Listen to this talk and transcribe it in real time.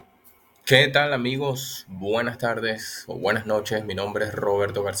¿Qué tal amigos? Buenas tardes o buenas noches. Mi nombre es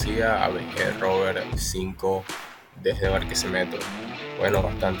Roberto García, ABG Robert 5 desde Barquisimeto. Bueno,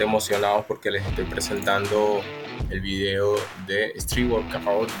 bastante emocionados porque les estoy presentando el video de Street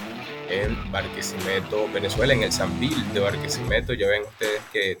Workout en Barquisimeto, Venezuela, en el Sambil de Barquisimeto. Ya ven ustedes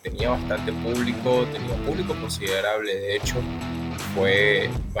que tenía un público considerable, de hecho. Fue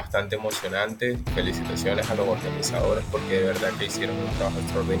bastante emocionante. Felicitaciones a los organizadores porque de verdad que hicieron un trabajo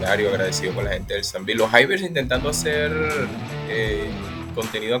extraordinario. Agradecido con la gente del Zambi. Los Hivers intentando hacer eh,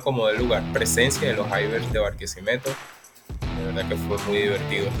 contenido como del lugar. Presencia de los Hivers de Barquisimeto. De verdad que fue muy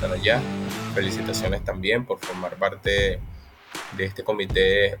divertido estar allá. Felicitaciones también por formar parte de este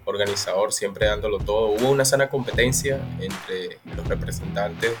comité organizador, siempre dándolo todo. Hubo una sana competencia entre los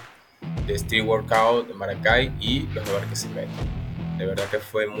representantes de Street Workout de Maracay y los de Barquisimeto. De verdad que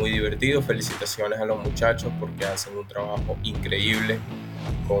fue muy divertido. Felicitaciones a los muchachos porque hacen un trabajo increíble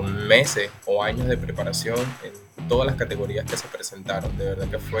con meses o años de preparación en todas las categorías que se presentaron. De verdad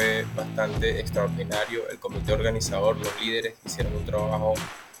que fue bastante extraordinario. El comité organizador, los líderes hicieron un trabajo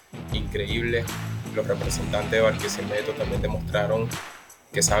increíble. Los representantes de Barquisimeto también demostraron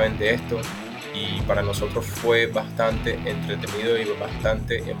que saben de esto y para nosotros fue bastante entretenido y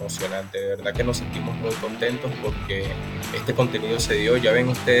bastante emocionante. De verdad que nos sentimos muy contentos porque este contenido se dio. Ya ven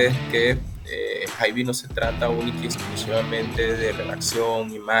ustedes que Javi no se trata única y exclusivamente de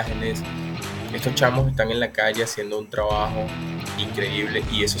redacción, imágenes. Estos chamos están en la calle haciendo un trabajo increíble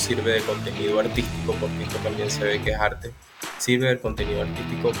y eso sirve de contenido artístico porque esto también se ve que es arte. Sirve de contenido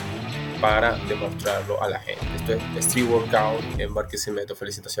artístico para demostrarlo a la gente. Esto es Street Workout en Barquisimeto.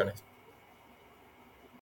 Felicitaciones.